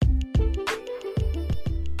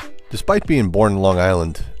Despite being born in Long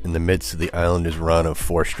Island in the midst of the Islanders' run of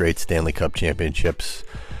 4 straight Stanley Cup championships,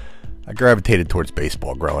 I gravitated towards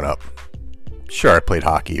baseball growing up. Sure, I played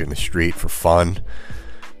hockey in the street for fun,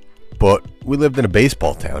 but we lived in a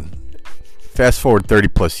baseball town. Fast forward 30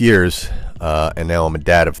 plus years, and now I'm a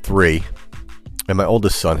dad of 3, and my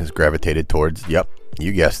oldest son has gravitated towards, yep,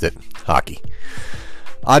 you guessed it, hockey.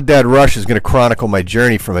 Odd Dad Rush is going to chronicle my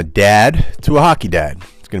journey from a dad to a hockey dad.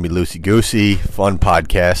 It's going to be loosey-goosey, fun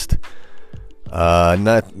podcast.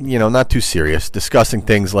 Not too serious. Discussing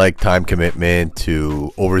things like time commitment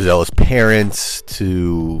to overzealous parents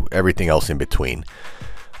to everything else in between.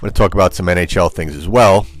 I'm going to talk about some NHL things as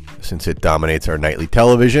well, since it dominates our nightly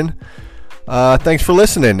television. Thanks for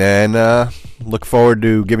listening, and look forward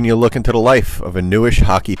to giving you a look into the life of a newish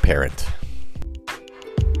hockey parent.